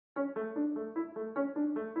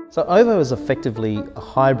So OVO is effectively a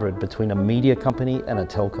hybrid between a media company and a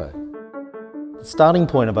telco. The starting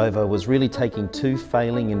point of OVO was really taking two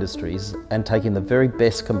failing industries and taking the very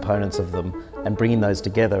best components of them and bringing those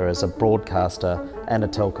together as a broadcaster and a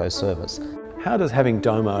telco service. How does having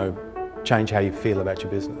Domo change how you feel about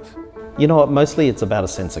your business? You know what, mostly it's about a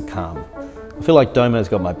sense of calm. I feel like Domo's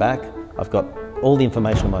got my back, I've got all the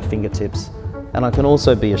information at my fingertips, and I can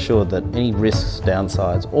also be assured that any risks,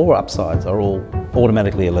 downsides or upsides are all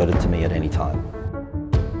automatically alerted to me at any time.